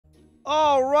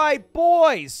All right,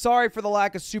 boys. Sorry for the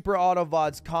lack of Super Auto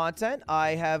VODs content.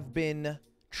 I have been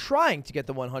trying to get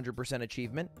the 100%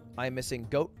 achievement. I am missing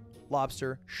goat,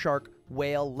 lobster, shark,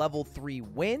 whale, level 3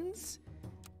 wins.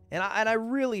 And I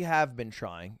really have been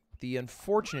trying. The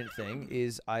unfortunate thing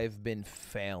is I've been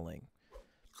failing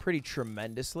pretty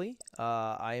tremendously.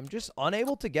 I am just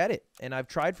unable to get it. And I've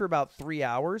tried for about 3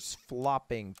 hours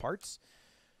flopping parts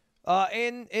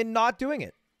and not doing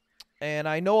it. And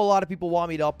I know a lot of people want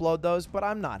me to upload those, but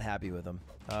I'm not happy with them.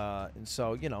 And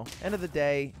so, you know, end of the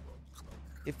day,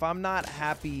 if I'm not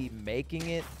happy making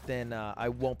it, then I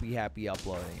won't be happy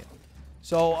uploading it.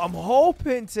 So I'm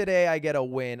hoping today I get a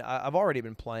win. I've already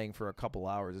been playing for a couple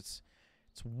hours.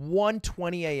 It's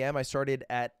 1:20 a.m. I started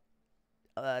at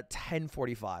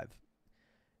 10:45.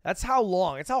 That's how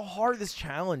long. That's how hard this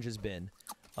challenge has been.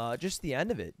 Just the end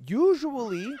of it.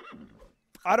 Usually,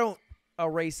 I don't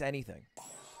erase anything.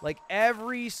 Like,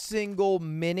 every single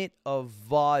minute of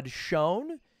VOD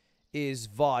shown is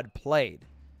VOD played.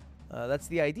 That's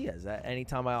the idea, is that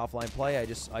anytime I offline play, I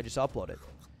just upload it.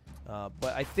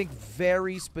 But I think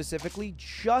very specifically,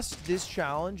 just this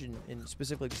challenge, and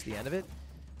specifically just the end of it,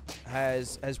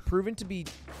 has proven to be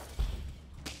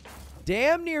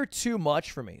damn near too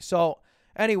much for me. So,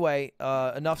 anyway,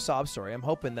 enough sob story. I'm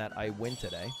hoping that I win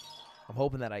today. I'm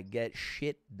hoping that I get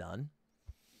shit done.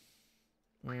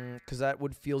 Because that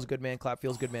would feels good man clap,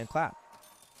 feels good man clap.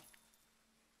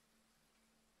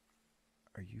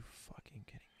 Are you fucking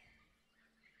kidding me?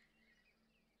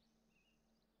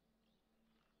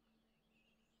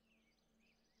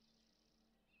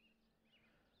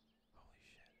 Holy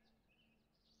shit.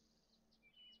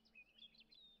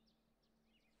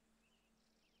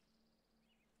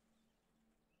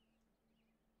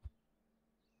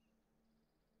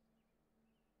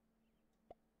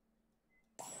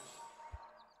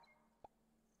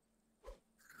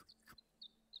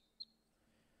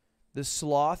 The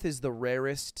sloth is the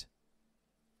rarest,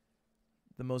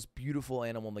 the most beautiful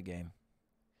animal in the game.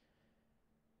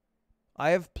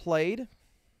 I have played...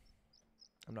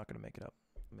 I'm not going to make it up.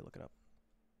 Let me look it up.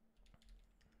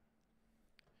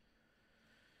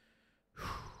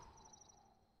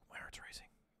 My heart's racing.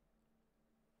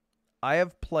 I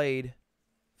have played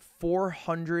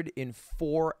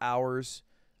 404 hours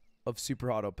of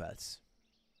Super Auto Pets.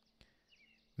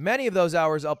 Many of those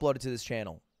hours uploaded to this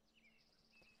channel.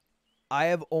 I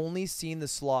have only seen the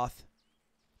sloth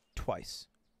twice.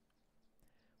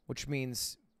 Which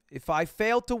means if I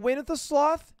fail to win with the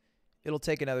sloth, it'll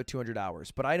take another 200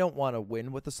 hours. But I don't want to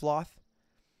win with the sloth.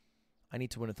 I need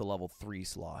to win with the level 3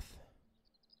 sloth.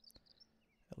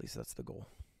 At least that's the goal.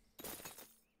 Let's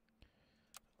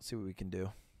see what we can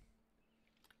do.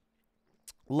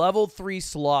 Level 3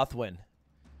 sloth win.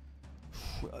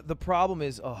 The problem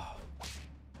is... oh.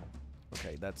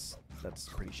 Okay, that's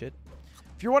pretty shit.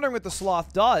 If you're wondering what the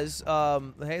sloth does,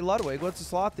 hey, Ludwig, what's the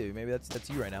sloth do? Maybe that's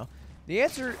you right now. The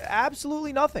answer,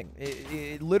 absolutely nothing.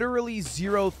 It literally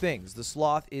 0 things. The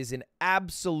sloth is an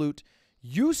absolute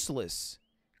useless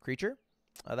creature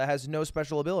that has no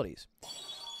special abilities.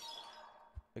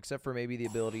 Except for maybe the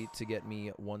ability to get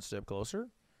me one step closer.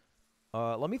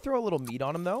 Let me throw a little meat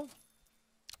on him, though.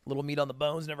 A little meat on the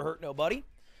bones never hurt nobody.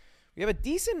 We have a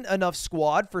decent enough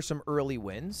squad for some early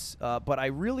wins, but I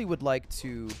really would like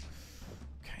to...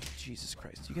 Okay, Jesus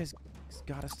Christ. You guys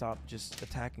gotta stop just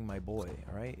attacking my boy,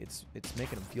 alright? It's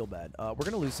making him feel bad. We're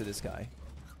gonna lose to this guy.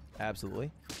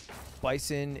 Absolutely.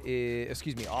 Bison is...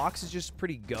 excuse me, Ox is just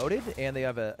pretty goated, and they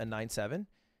have a 9-7.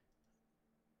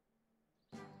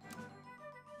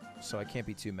 So I can't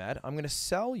be too mad. I'm gonna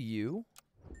sell you.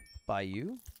 Buy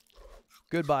you.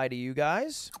 Goodbye to you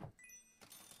guys.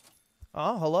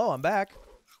 Oh, hello, I'm back.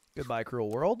 Goodbye,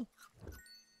 cruel world.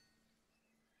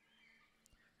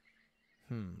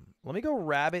 Let me go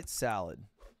rabbit salad.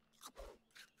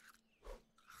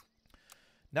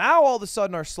 Now, all of a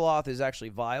sudden, our sloth is actually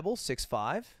viable.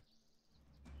 6-5.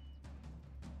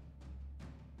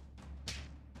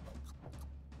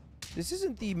 This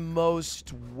isn't the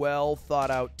most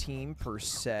well-thought-out team, per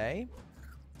se.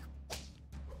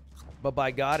 But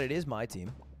by God, it is my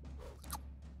team.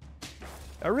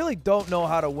 I really don't know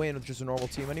how to win with just a normal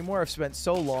team anymore. I've spent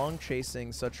so long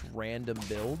chasing such random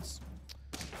builds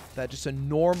that just a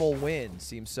normal win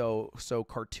seems so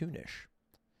cartoonish.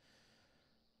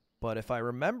 But if I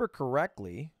remember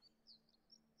correctly,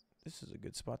 this is a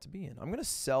good spot to be in. I'm going to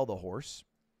sell the horse.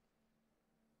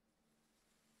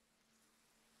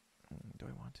 Do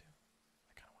I want to?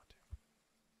 I kind of want to.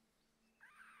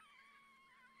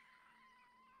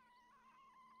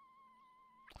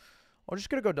 I'm just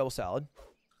going to go double salad.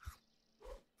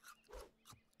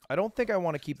 I don't think I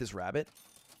want to keep this rabbit.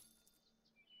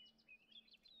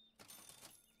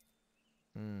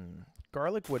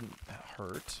 Garlic wouldn't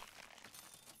hurt.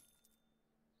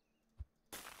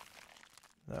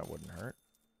 That wouldn't hurt.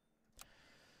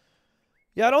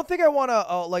 Yeah, I don't think I want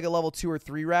like a level 2 or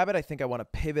 3 rabbit. I think I want to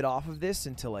pivot off of this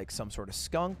into like some sort of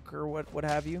skunk or what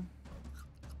have you.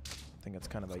 I think that's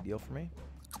kind of ideal for me.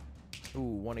 Ooh,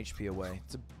 1 HP away.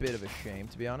 It's a bit of a shame,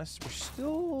 to be honest. We're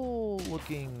still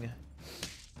looking...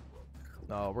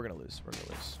 No, we're going to lose. We're going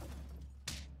to lose.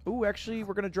 Ooh, actually,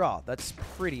 we're going to draw. That's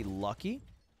pretty lucky.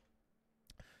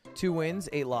 2 wins,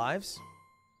 8 lives.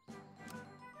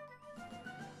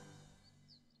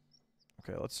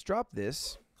 Okay, let's drop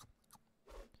this.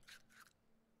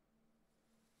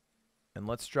 And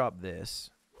let's drop this.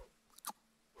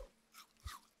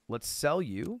 Let's sell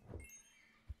you.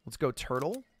 Let's go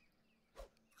turtle.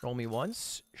 Roll me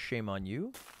once. Shame on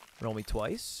you. Roll me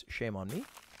twice. Shame on me.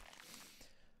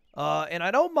 And I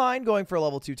don't mind going for a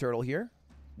level 2 turtle here.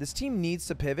 This team needs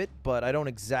to pivot, but I don't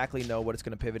exactly know what it's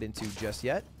going to pivot into just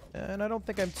yet. And I don't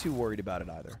think I'm too worried about it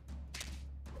either.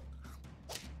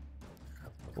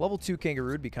 Level 2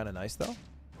 kangaroo would be kind of nice, though.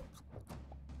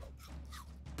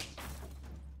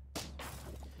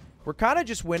 We're kind of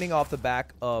just winning off the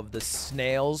back of the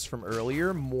snails from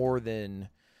earlier more than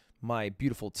my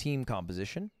beautiful team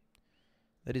composition.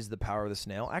 That is the power of the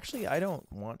snail. Actually, I don't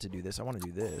want to do this. I want to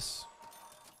do this.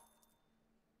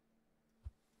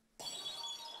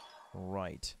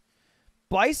 Right.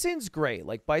 Bison's great.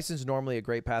 Like, Bison's normally a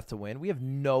great path to win. We have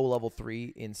no level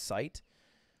 3 in sight.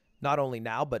 Not only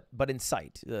now, but in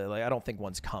sight. Like, I don't think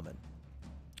one's coming.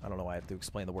 I don't know why I have to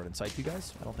explain the word in sight to you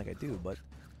guys. I don't think I do, but...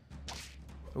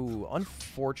 Ooh,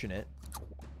 unfortunate.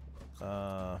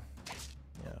 Yeah.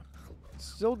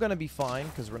 Still gonna be fine,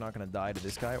 because we're not gonna die to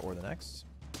this guy or the next.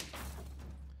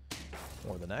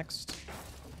 Or the next.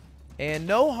 And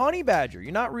no honey badger.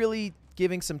 You're not really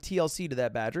giving some TLC to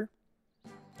that badger.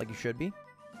 Like you should be.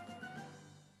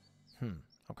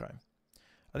 Okay.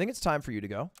 I think it's time for you to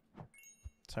go.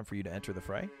 It's time for you to enter the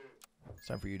fray. It's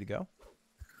time for you to go.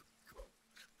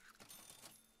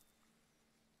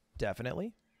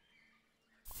 Definitely.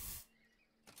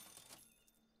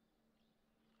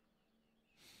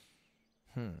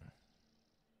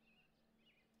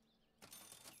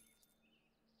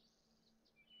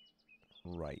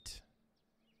 Right.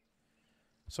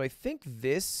 So I think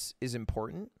this is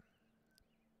important.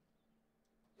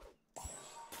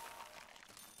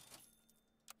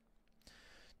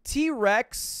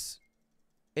 T-Rex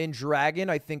and Dragon,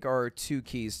 I think, are 2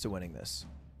 keys to winning this.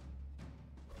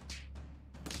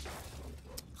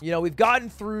 You know, we've gotten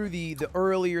through the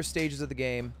earlier stages of the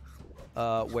game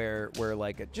where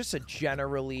like just a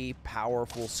generally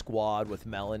powerful squad with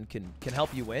Melon can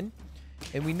help you win.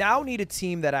 And we now need a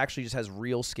team that actually just has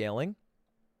real scaling.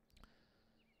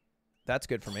 That's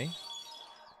good for me.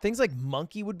 Things like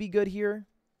Monkey would be good here.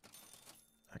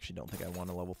 I actually don't think I want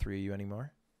a level 3 of you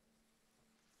anymore.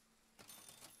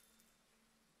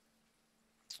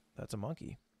 That's a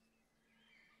monkey.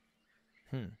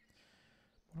 What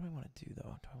do I want to do,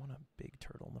 though? Do I want a big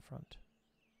turtle in the front?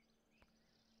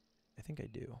 I think I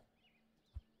do.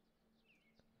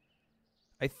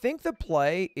 I think the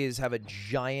play is have a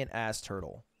giant-ass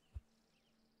turtle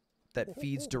that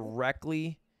feeds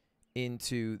directly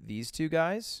into these 2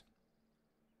 guys.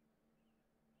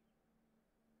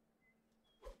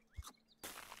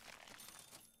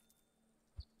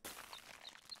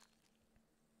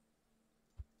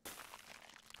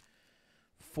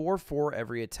 For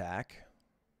every attack.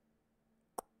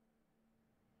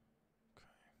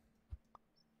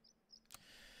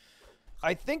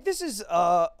 I think this is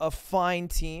a fine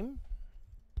team.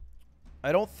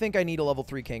 I don't think I need a level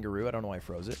 3 kangaroo. I don't know why I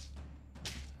froze it.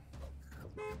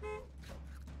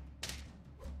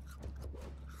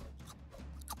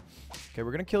 Okay,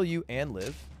 we're going to kill you and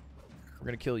live. We're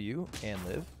going to kill you and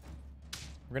live.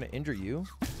 We're going to injure you.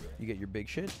 You get your big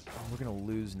shit. We're going to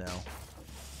lose now.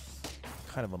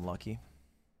 Kind of unlucky.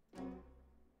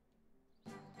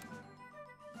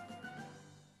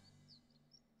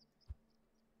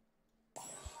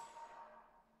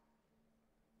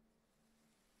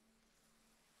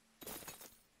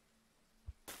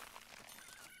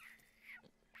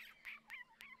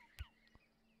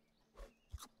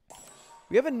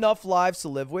 We have enough lives to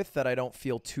live with that I don't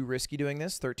feel too risky doing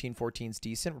this. 13, 14 is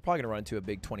decent. We're probably going to run into a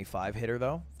big 25 hitter,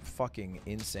 though. Fucking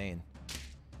insane.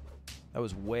 That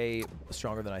was way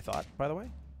stronger than I thought, by the way.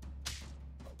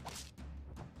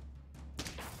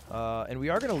 And we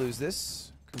are going to lose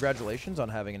this. Congratulations on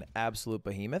having an absolute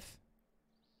behemoth.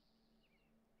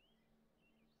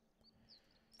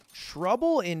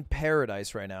 Trouble in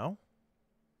paradise right now.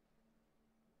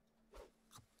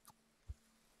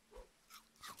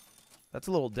 That's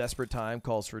a little desperate time.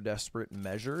 Calls for desperate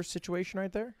measure situation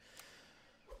right there.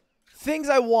 Things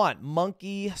I want.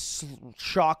 Monkey,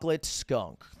 chocolate,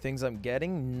 skunk. Things I'm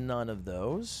getting. None of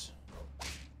those.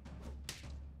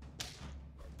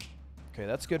 Okay,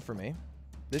 that's good for me.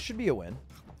 This should be a win.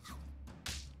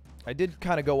 I did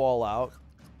kind of go all out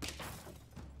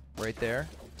right there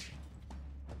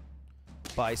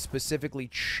by specifically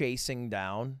chasing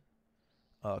down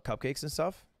cupcakes and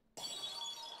stuff.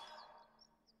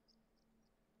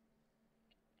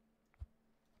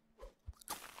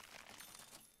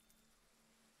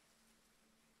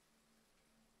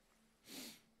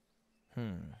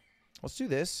 Let's do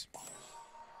this.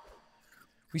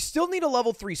 We still need a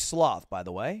level 3 Sloth, by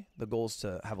the way. The goal is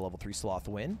to have a level 3 Sloth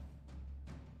win.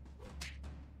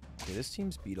 Okay, this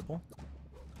team's beatable.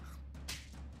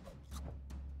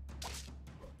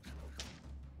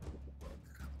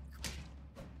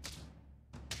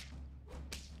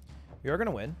 We are going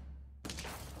to win.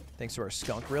 Thanks to our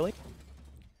skunk, really.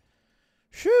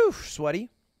 Whew,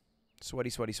 sweaty. Sweaty,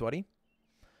 sweaty, sweaty.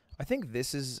 I think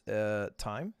this is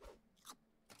time.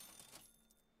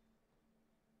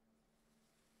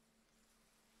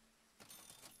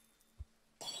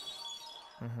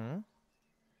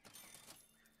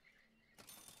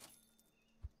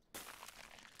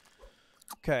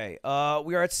 Okay,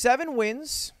 we are at 7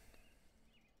 wins.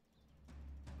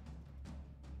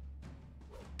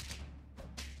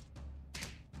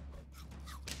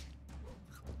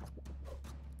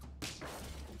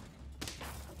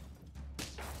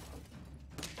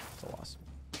 It's a loss.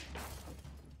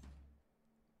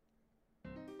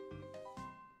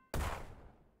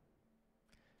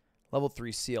 Level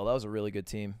 3 Seal. That was a really good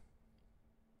team.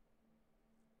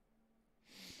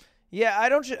 Yeah, I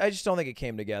just don't think it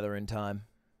came together in time.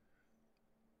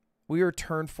 We were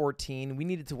turn 14. We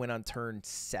needed to win on turn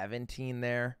 17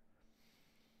 there.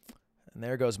 And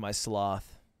there goes my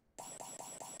Sloth.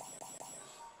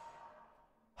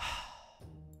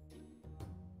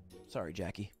 Sorry,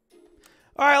 Jackie.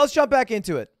 All right, let's jump back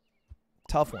into it.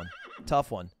 Tough one.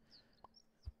 Tough one.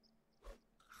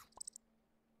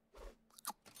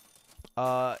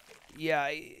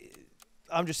 Yeah,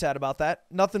 I'm just sad about that.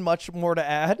 Nothing much more to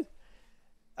add.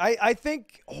 I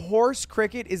think horse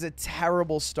cricket is a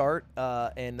terrible start,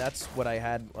 and that's what I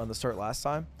had on the start last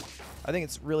time. I think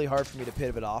it's really hard for me to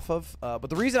pivot off of. But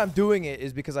the reason I'm doing it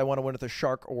is because I want to win with a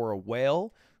shark or a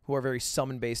whale, who are very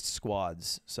summon-based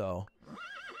squads. So,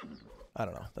 I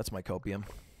don't know. That's my copium,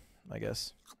 I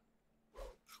guess.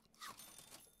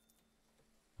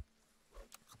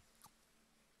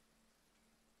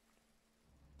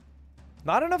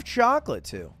 Not enough chocolate,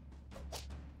 too.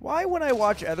 Why, when I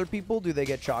watch other people, do they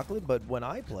get chocolate, but when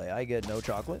I play, I get no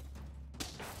chocolate?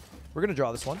 We're going to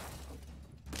draw this one.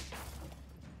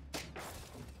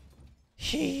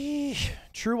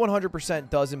 True 100%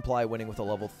 does imply winning with a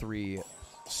level 3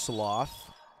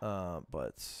 Sloth,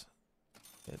 but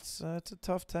it's a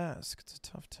tough task. It's a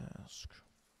tough task.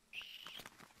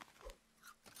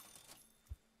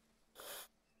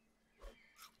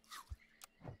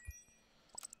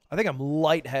 I think I'm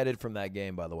lightheaded from that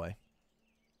game, by the way.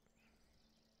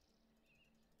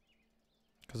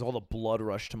 Because all the blood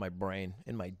rushed to my brain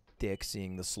in my dick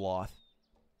seeing the Sloth.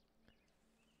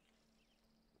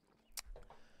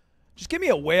 Just give me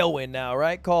a whale win now,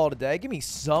 right? Call it a day. Give me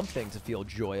something to feel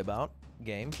joy about.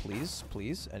 Game, please.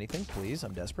 Please. Anything, please.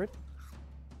 I'm desperate.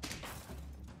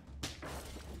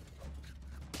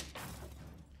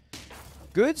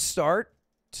 Good start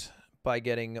by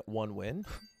getting 1 win.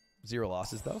 0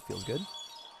 losses, though. Feels good.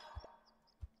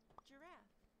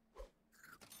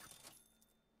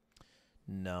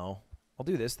 No. I'll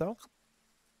do this, though.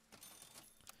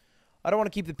 I don't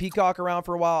want to keep the peacock around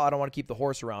for a while. I don't want to keep the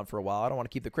horse around for a while. I don't want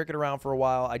to keep the cricket around for a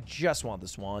while. I just want the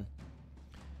swan.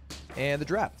 And the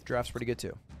draft. The draft's pretty good,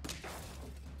 too.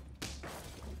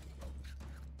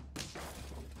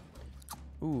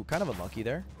 Ooh, kind of a monkey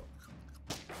there.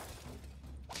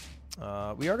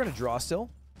 We are going to draw still.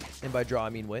 And by draw, I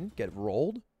mean win. Get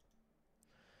rolled.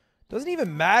 Doesn't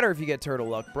even matter if you get turtle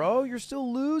luck, bro. You're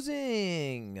still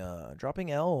losing.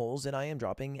 Dropping L's, and I am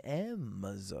dropping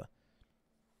M's.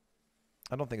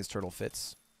 I don't think his turtle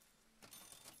fits.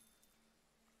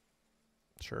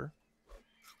 Sure.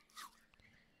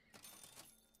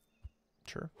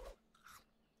 Sure.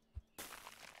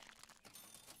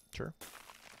 Sure.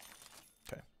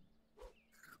 Okay.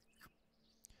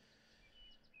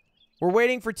 We're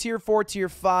waiting for tier 4, tier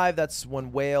 5. That's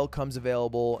when whale comes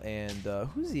available. And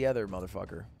who's the other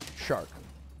motherfucker? Shark.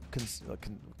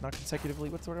 Not consecutively.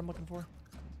 What's the word I'm looking for?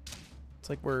 It's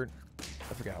like we're...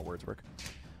 I forget how words work.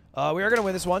 We are going to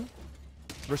win this one.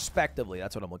 Respectively.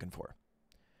 That's what I'm looking for.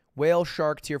 Whale,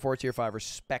 shark, tier 4, tier 5,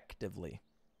 respectively.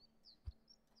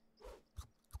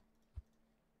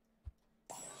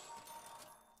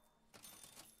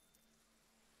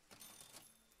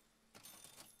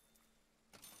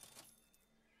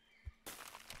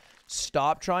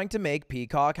 Stop trying to make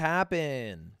Peacock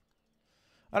happen.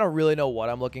 I don't really know what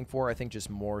I'm looking for. I think just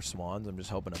more swans. I'm just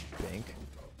hoping to bink.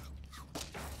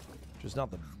 Which is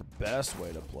not the best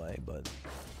way to play, but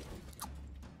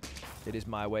it is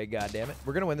my way, goddammit.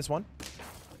 We're going to win this one.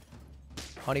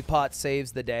 Honeypot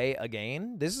saves the day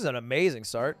again. This is an amazing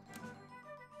start.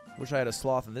 Wish I had a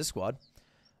sloth in this squad.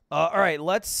 All right,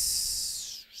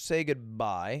 let's say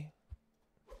goodbye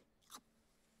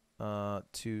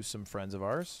to some friends of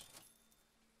ours.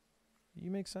 You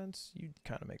make sense? You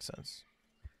kind of make sense.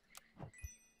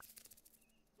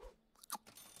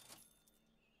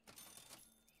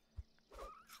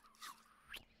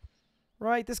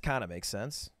 Right, this kind of makes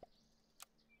sense.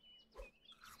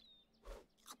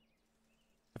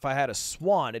 If I had a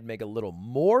swan, it'd make a little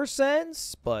more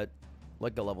sense, but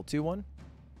like the level 2 one.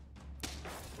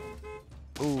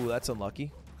 Ooh, that's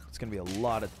unlucky. It's going to be a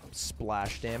lot of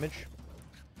splash damage.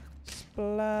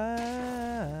 Splash.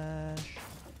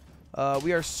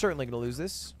 We are certainly going to lose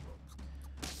this.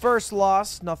 First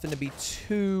loss, nothing to be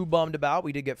too bummed about.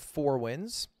 We did get 4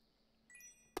 wins.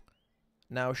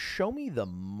 Now, show me the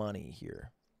money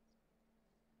here.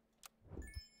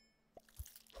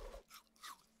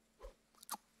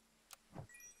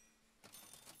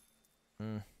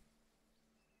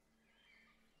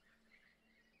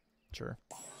 Sure.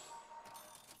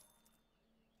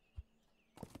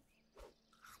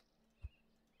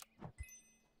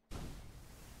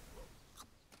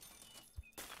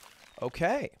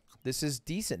 Okay, this is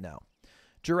decent now.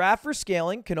 Giraffe for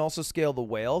scaling, can also scale the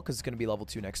whale because it's going to be level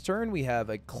 2 next turn. We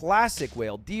have a classic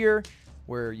whale deer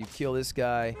where you kill this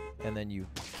guy and then you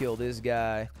kill this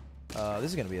guy. This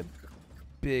is going to be a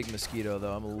big mosquito,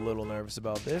 though. I'm a little nervous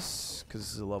about this because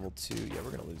this is a level 2. Yeah, we're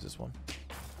going to lose this one.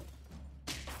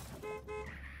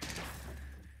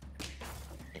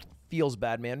 Feels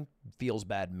bad, man. Feels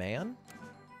bad, man.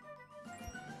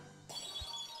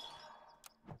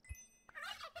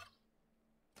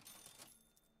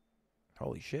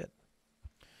 Holy shit.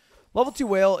 Level 2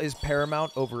 whale is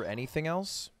paramount over anything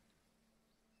else.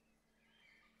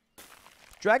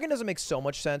 Dragon doesn't make so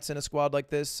much sense in a squad like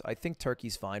this. I think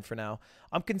turkey's fine for now.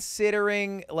 I'm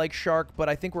considering like shark, but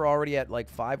I think we're already at like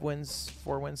 5 wins,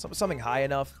 4 wins, something high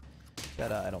enough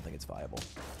that I don't think it's viable.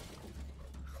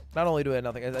 Not only do I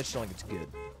nothing, I just don't think it's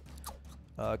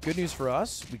good. Good news for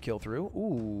us. We kill through.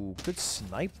 Ooh, good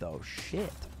snipe though.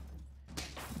 Shit.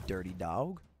 Dirty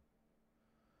dog.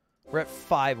 We're at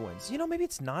 5 wins. You know, maybe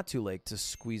it's not too late to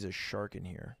squeeze a shark in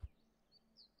here.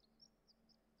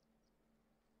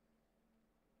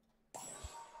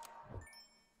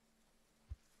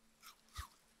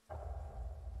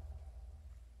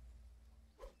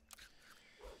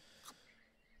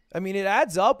 I mean, it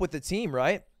adds up with the team,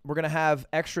 right? We're going to have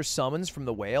extra summons from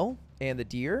the whale and the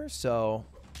deer. So,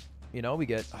 you know, we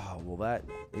get... Oh, well, that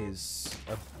is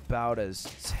about as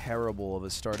terrible of a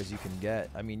start as you can get.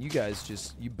 I mean, you guys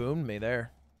just... You boomed me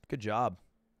there. Good job.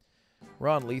 We're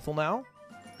on lethal now.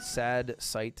 Sad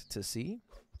sight to see.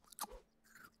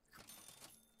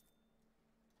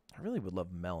 I really would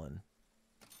love melon.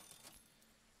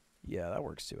 Yeah, that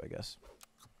works too, I guess.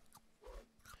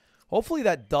 Hopefully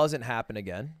that doesn't happen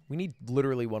again. We need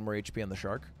literally 1 more HP on the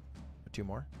shark. Or 2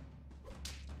 more.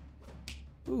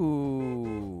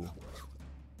 Ooh.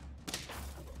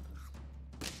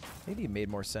 Maybe it made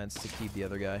more sense to keep the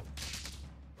other guy.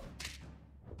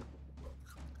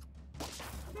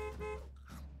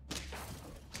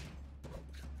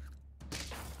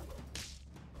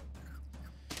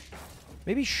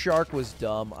 Maybe shark was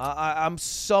dumb. I'm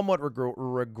somewhat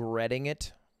regretting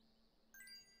it.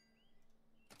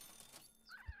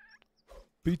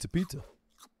 Pizza, pizza.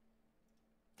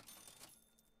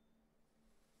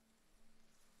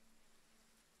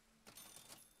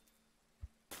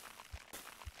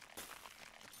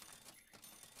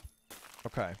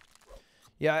 Okay.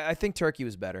 Yeah, I think turkey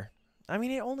was better. I mean,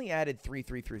 it only added 3,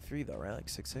 3, 3, 3, though, right? Like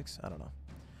 6, 6? I don't know.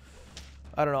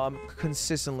 I don't know. I'm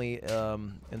consistently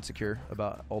insecure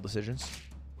about all decisions.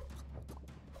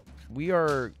 We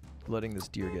are letting this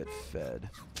deer get fed.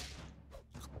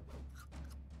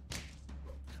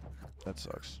 That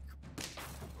sucks.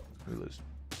 We lose.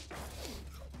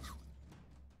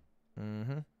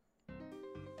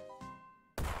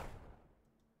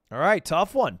 All right,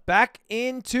 tough one. Back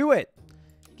into it.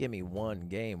 Give me 1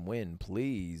 game win,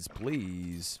 please,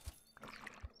 please.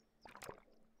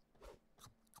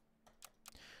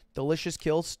 Delicious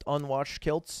kills, unwatched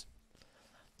kilts.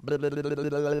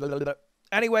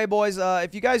 Anyway, boys,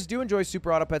 if you guys do enjoy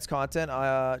Super Auto Pets content,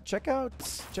 check out,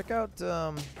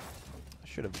 I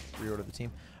should have reordered the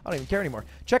team. I don't even care anymore.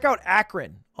 Check out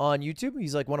Akron on YouTube.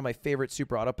 He's like one of my favorite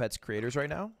Super Auto Pets creators right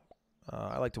now.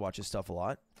 I like to watch his stuff a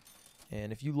lot.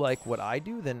 And if you like what I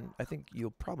do, then I think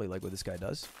you'll probably like what this guy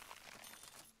does.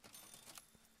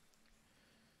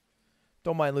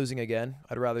 Don't mind losing again.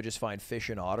 I'd rather just find fish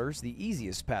and otters, the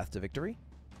easiest path to victory.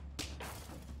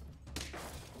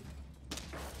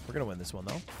 We're going to win this one,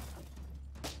 though.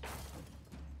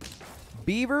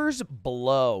 Beavers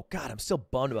below. God, I'm still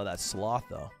bummed about that sloth,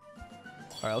 though. All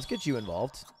right, let's get you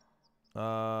involved.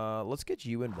 Let's get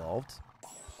you involved.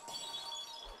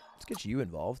 Let's get you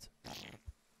involved.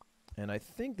 And I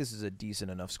think this is a decent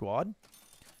enough squad.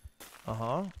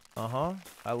 Uh-huh. Uh-huh.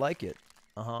 I like it.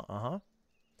 Uh-huh. Uh-huh.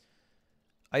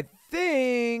 I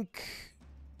think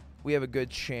we have a good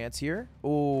chance here.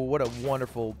 Oh, what a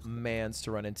wonderful mans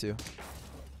to run into.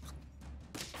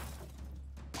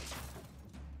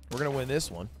 We're going to win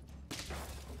this one.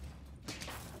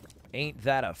 Ain't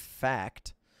that a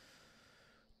fact?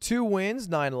 2 wins,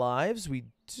 9 lives. We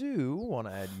do want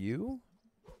to add you.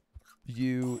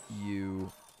 You.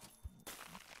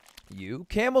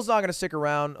 Camel's not going to stick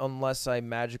around unless I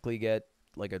magically get,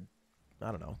 like, a,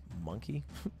 I don't know, monkey.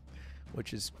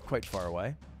 Which is quite far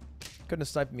away. Couldn't have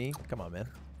sniped me. Come on, man.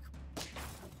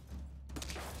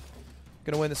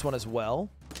 Gonna win this one as well.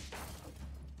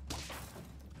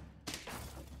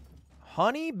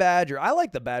 Honey Badger. I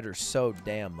like the Badger so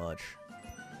damn much.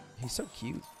 He's so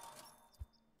cute.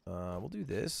 We'll do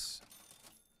this.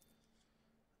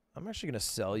 I'm actually gonna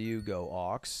sell you, go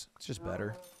Ox. It's just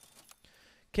better.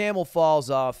 Camel falls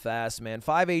off fast, man.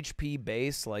 5 HP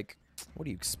base. Like, what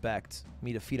do you expect?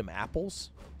 Me to feed him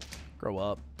apples? Grow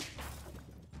up.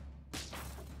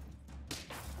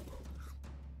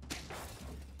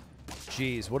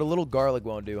 Jeez, what a little garlic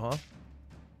won't do, huh?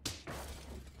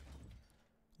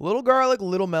 Little garlic,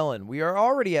 little melon. We are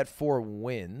already at 4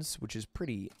 wins, which is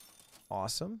pretty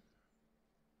awesome.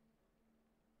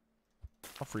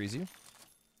 I'll freeze you.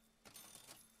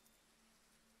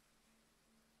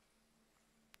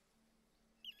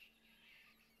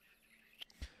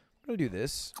 I'm going to do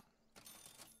this.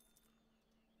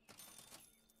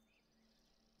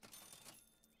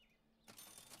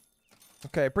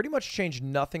 Okay, I pretty much changed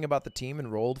nothing about the team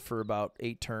and rolled for about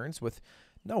 8 turns with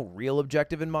no real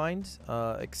objective in mind,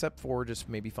 except for just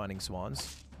maybe finding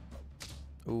swans.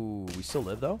 Ooh, we still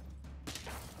live, though.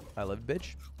 I live,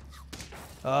 bitch.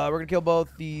 We're going to kill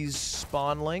both these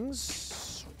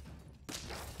spawnlings.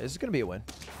 This is going to be a win.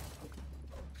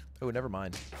 Oh, never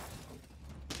mind.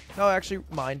 No, actually,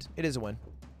 mind. It is a win.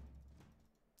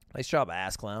 Nice job,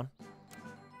 ass clown.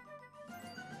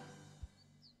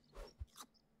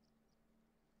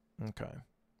 Okay.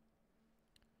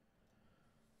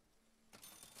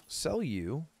 Sell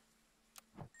you.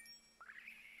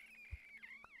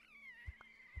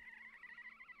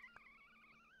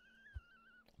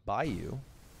 Buy you.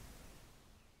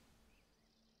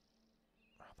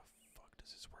 How the fuck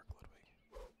does this work, Ludwig?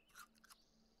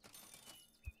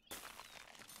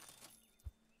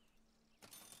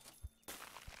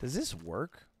 Does this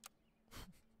work?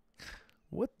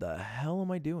 What the hell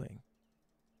am I doing?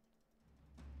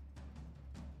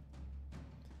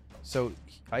 So,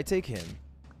 I take him.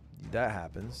 That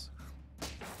happens.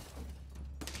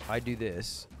 I do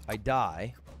this. I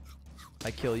die.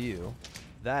 I kill you.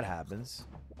 That happens.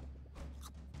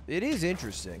 It is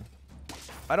interesting.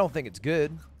 I don't think it's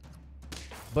good.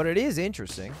 But it is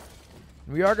interesting.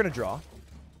 We are going to draw.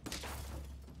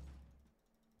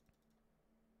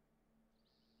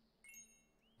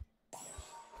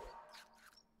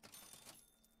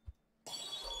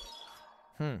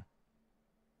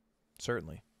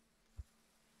 Certainly.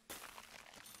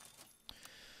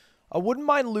 I wouldn't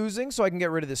mind losing so I can get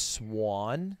rid of this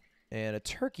swan. And a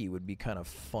turkey would be kind of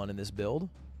fun in this build.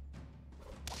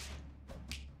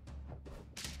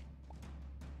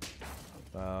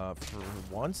 For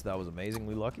once, that was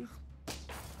amazingly lucky.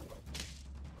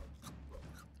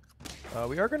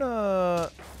 We are going to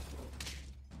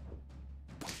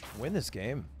win this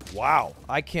game. Wow.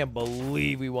 I can't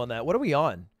believe we won that. What are we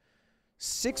on?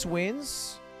 6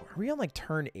 wins? Are we on like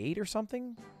turn 8 or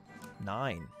something?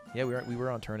 9. Yeah, we were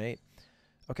on turn 8.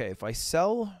 Okay, if I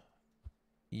sell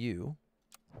you,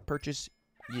 purchase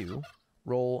you,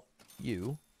 roll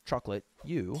you, chocolate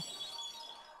you,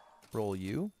 roll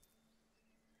you,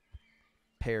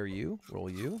 pair you, roll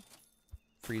you,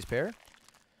 freeze pair.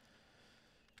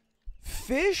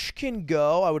 Fish can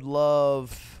go. I would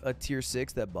love a tier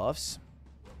 6 that buffs.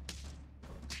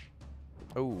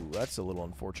 Oh, that's a little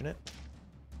unfortunate.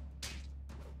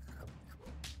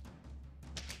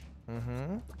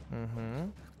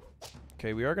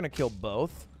 Okay, we are going to kill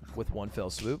both with one fell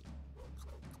swoop.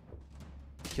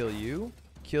 Kill you.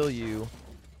 Kill you.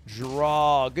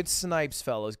 Draw. Good snipes,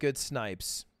 fellas. Good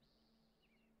snipes.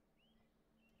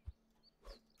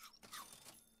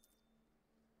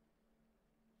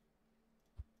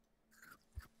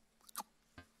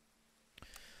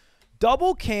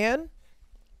 Double can.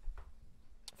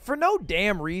 For no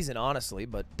damn reason, honestly,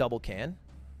 but double can.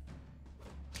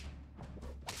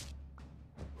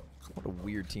 What a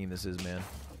weird team this is, man.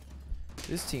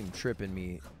 This team tripping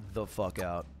me the fuck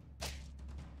out.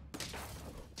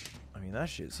 I mean, that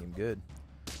shit seemed good.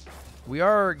 We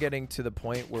are getting to the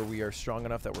point where we are strong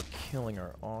enough that we're killing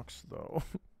our ox, though.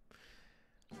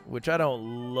 Which I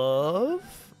don't love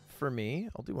for me.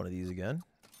 I'll do one of these again.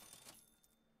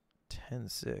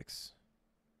 10-6.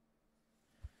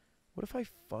 What if I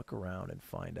fuck around and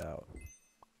find out?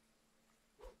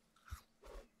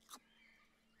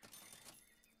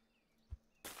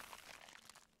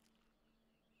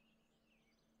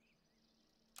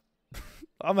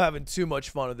 I'm having too much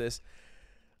fun with this.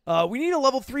 We need a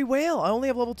level 3 whale. I only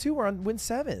have level 2. We're on win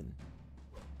 7.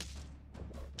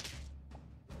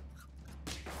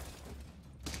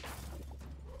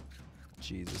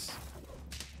 Jesus.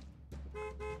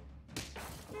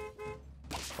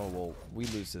 Oh, well, we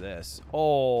lose to this.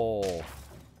 Oh.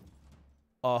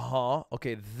 Uh-huh.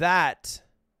 Okay, that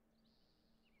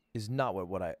is not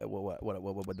what I...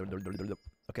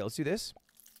 Okay, let's do this.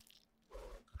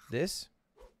 This.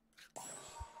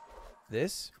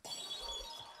 This.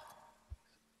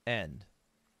 End.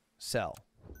 Sell.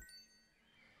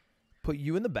 Put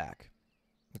you in the back.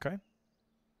 Okay?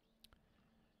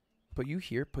 Put you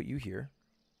here. Put you here.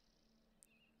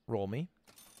 Roll me.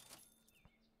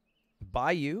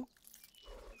 Buy you.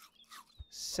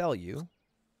 Sell you.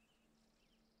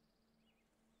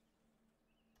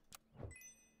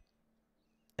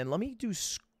 And let me do...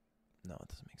 No, it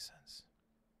doesn't make sense.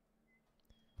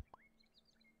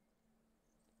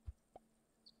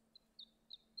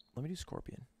 Let me do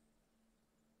Scorpion.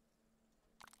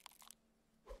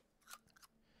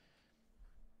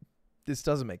 This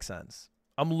doesn't make sense.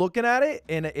 I'm looking at it,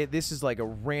 and this is like a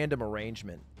random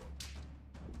arrangement.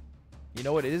 You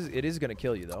know what? It is going to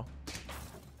kill you, though.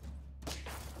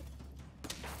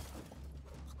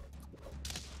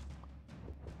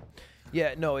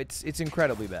 Yeah, no, it's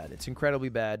incredibly bad. It's incredibly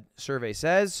bad. Survey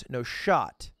says, no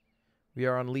shot. We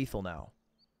are on lethal now.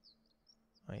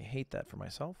 I hate that for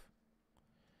myself.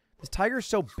 This tiger's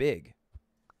so big.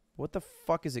 What the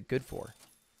fuck is it good for?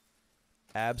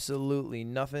 Absolutely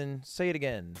nothing. Say it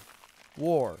again.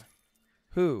 War.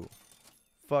 Who?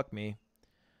 Fuck me.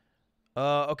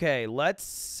 Okay, let's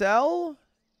sell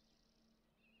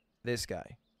this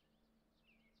guy.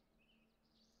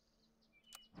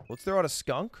 Let's throw out a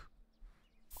skunk.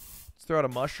 Let's throw out a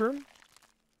mushroom.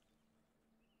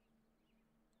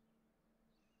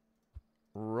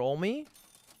 Roll me.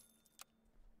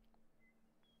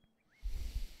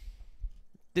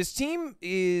 This team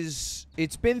is...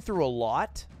 It's been through a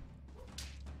lot.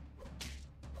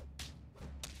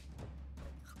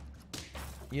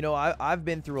 You know, I've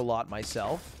been through a lot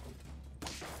myself.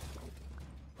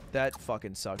 That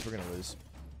fucking sucks. We're gonna lose.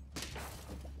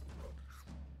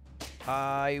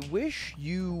 I wish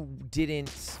you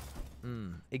didn't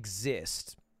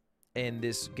exist in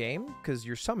this game, because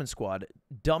your summon squad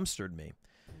dumpstered me.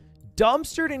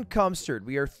 Dumpstered and cumstered.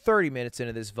 We are 30 minutes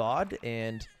into this VOD,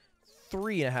 and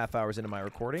 3.5 hours into my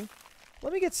recording.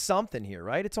 Let me get something here,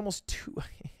 right? It's almost 2 a.m.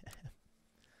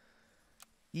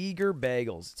 Eager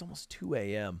bagels. It's almost 2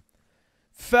 a.m.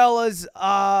 Fellas,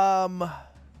 I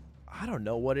don't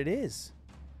know what it is.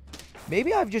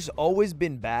 Maybe I've just always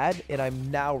been bad, and I'm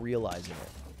now realizing it.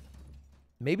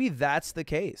 Maybe that's the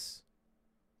case.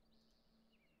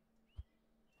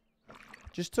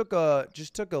 Just took a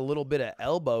little bit of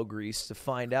elbow grease to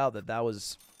find out that that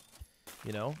was,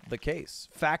 you know, the case.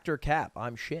 Factor cap.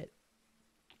 I'm shit.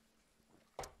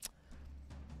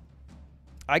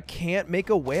 I can't make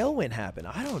a whale win happen.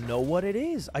 I don't know what it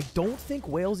is. I don't think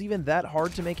whale's even that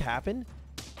hard to make happen,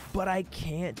 but I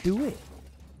can't do it.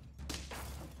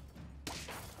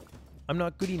 I'm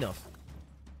not good enough.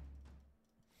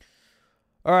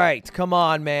 All right, come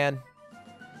on, man.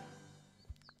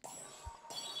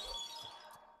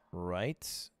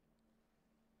 Right.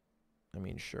 I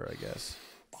mean, sure, I guess.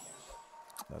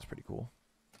 That's pretty cool.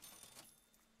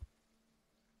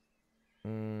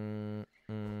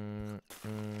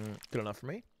 Good enough for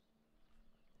me.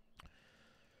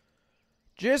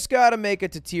 Just gotta make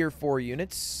it to tier 4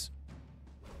 units.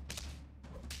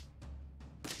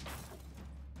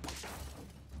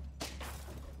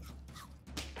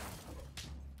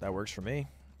 That works for me.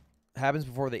 Happens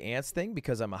before the ants thing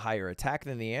because I'm a higher attack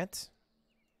than the ant.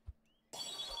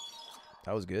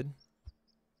 That was good.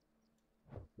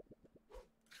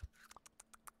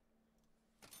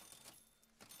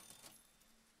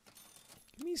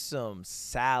 Give me some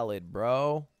salad,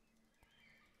 bro.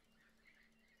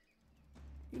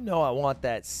 You know I want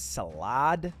that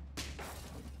salad.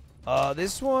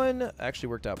 This one actually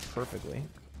worked out perfectly.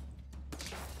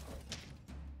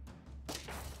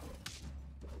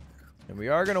 And we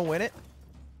are going to win it.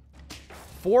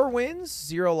 4 wins,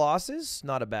 0 losses.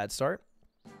 Not a bad start.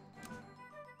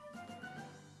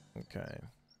 Okay.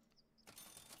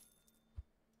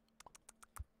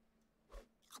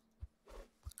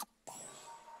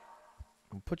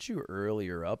 I'll put you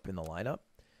earlier up in the lineup.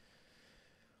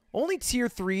 Only tier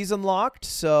 3's unlocked,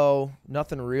 so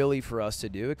nothing really for us to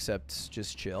do except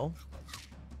just chill.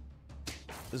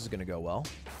 This is going to go well.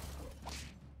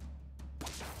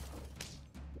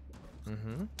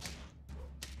 Mm-hmm.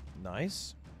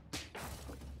 Nice.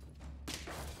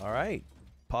 All right.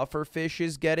 Puffer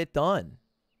fishes get it done.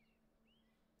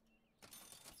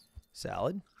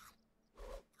 Salad.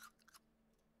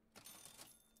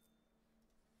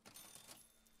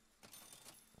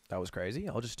 That was crazy.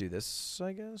 I'll just do this,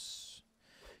 I guess.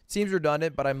 It seems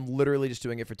redundant, but I'm literally just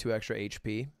doing it for 2 extra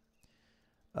HP.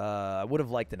 I would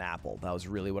have liked an apple. That was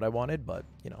really what I wanted, but,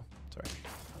 you know, sorry.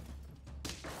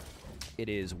 It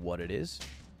is what it is.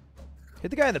 Hit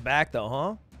the guy in the back, though,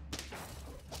 huh?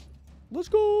 Let's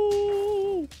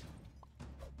go!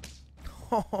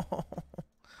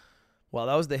 Well,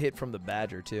 that was the hit from the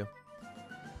badger, too.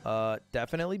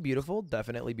 Definitely beautiful.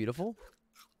 Definitely beautiful.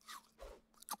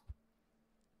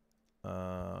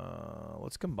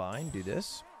 Let's combine. Do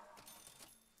this.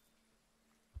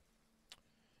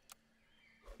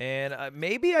 And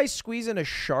maybe I squeeze in a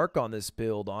shark on this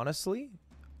build, honestly.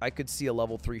 I could see a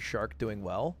level 3 shark doing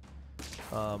well.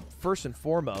 First and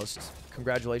foremost,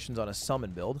 congratulations on a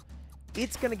summon build.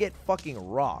 It's going to get fucking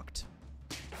rocked.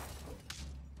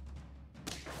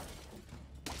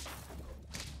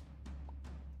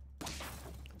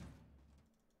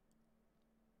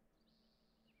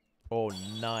 Oh,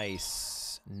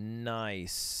 nice.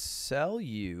 Nice. Sell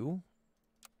you.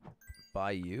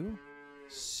 Buy you.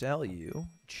 Sell you.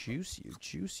 Juice you.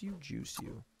 Juice you. Juice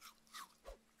you.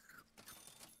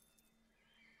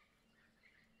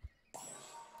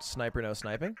 Sniper, no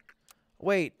sniping.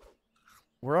 Wait.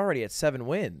 We're already at 7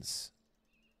 wins.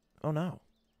 Oh, no.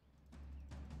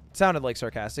 It sounded like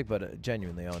sarcastic, but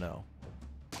genuinely, oh, no.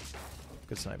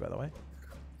 Good snipe, by the way.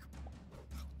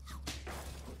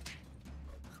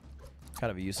 Kind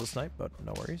of a useless snipe, but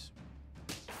no worries.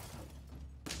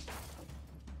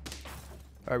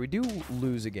 All right, we do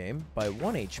lose a game by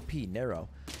 1 HP, narrow.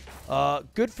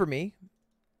 Good for me,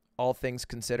 all things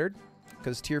considered,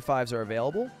 because tier 5s are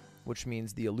available, which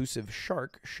means the elusive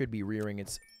shark should be rearing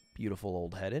its beautiful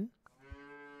old head in.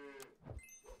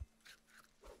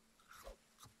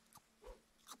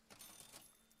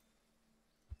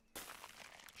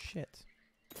 Shit.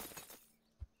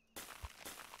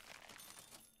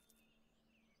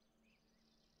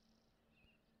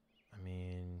 I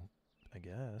mean, I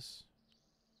guess.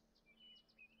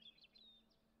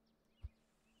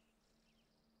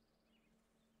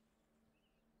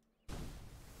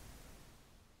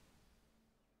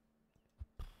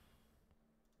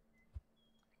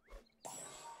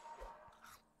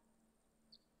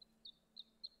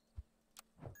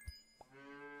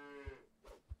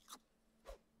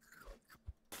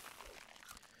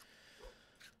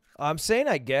 I'm saying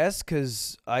I guess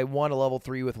because I won a level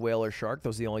 3 with Whale or Shark.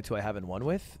 Those are the only 2 I haven't won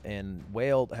with. And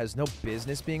Whale has no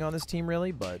business being on this team,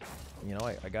 really. But, you know,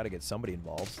 I got to get somebody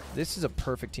involved. This is a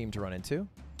perfect team to run into.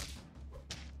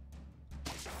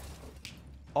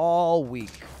 All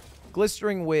week.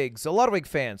 Glistering Wigs. A Ludwig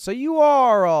fan. So you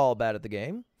are all bad at the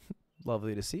game.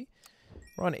 Lovely to see.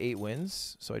 We're on 8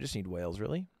 wins. So I just need Whales,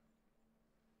 really.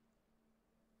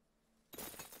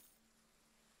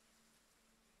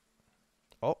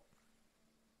 Oh.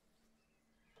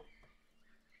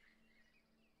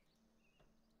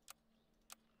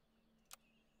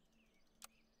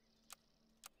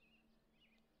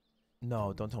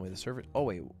 No, don't tell me the server. Oh,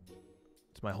 wait.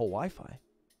 It's my whole Wi-Fi.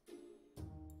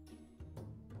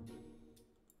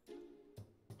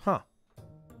 Huh.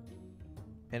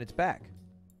 And it's back.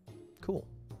 Cool.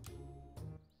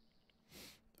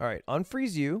 All right.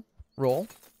 Unfreeze you. Roll.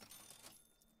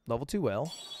 Level 2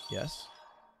 whale. Yes.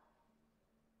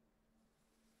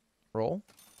 Roll.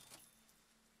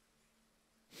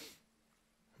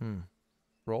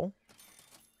 Roll.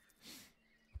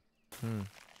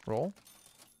 Roll.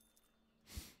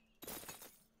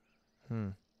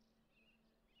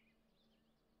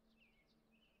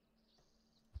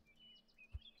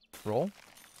 Roll.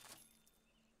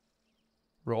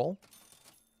 Roll.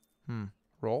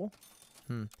 Roll.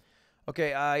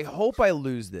 Okay, I hope I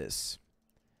lose this.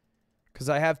 Because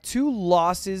I have 2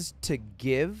 losses to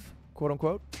give, quote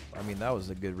unquote. I mean, that was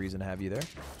a good reason to have you there.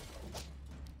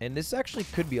 And this actually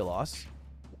could be a loss.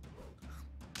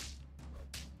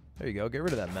 There you go. Get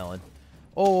rid of that melon.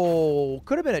 Oh,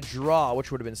 could have been a draw,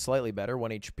 which would have been slightly better.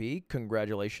 1 HP.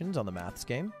 Congratulations on the maths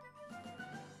game.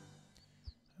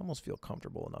 I almost feel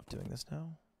comfortable enough doing this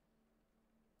now.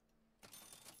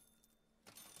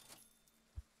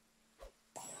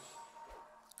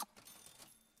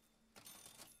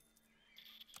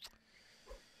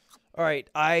 All right,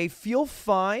 I feel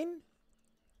fine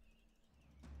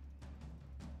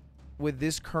with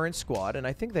this current squad, and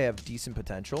I think they have decent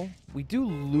potential. We do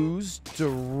lose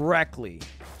directly,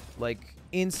 like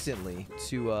instantly,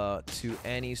 to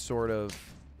any sort of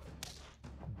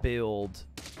build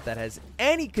that has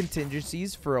any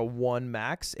contingencies for a 1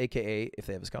 max, aka if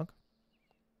they have a skunk.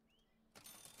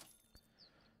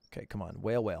 Okay, come on,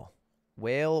 whale, whale,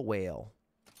 whale, whale,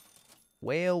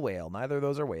 whale, whale. Neither of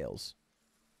those are whales.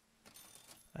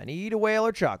 I need a whale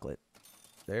or chocolate.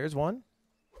 There's one.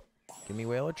 Give me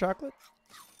whale or chocolate.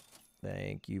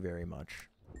 Thank you very much.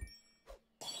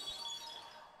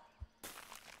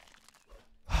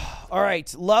 All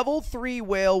right, level 3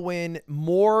 whale win,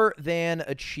 more than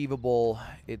achievable.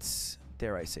 It's,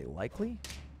 dare I say, likely.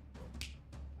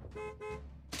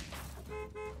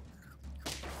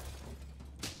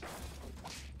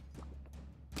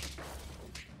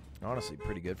 Honestly,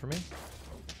 pretty good for me.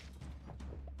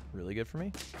 Really good for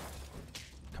me.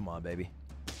 Come on, baby.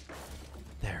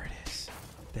 There it is.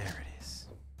 There it is.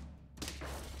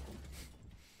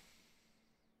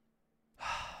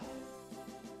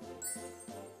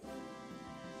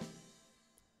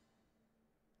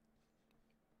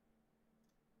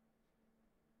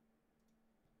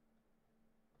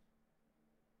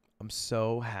 I'm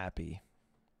so happy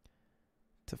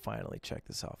to finally check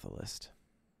this off the list.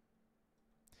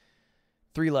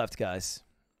 3 left, guys.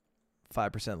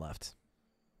 5% left.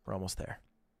 We're almost there.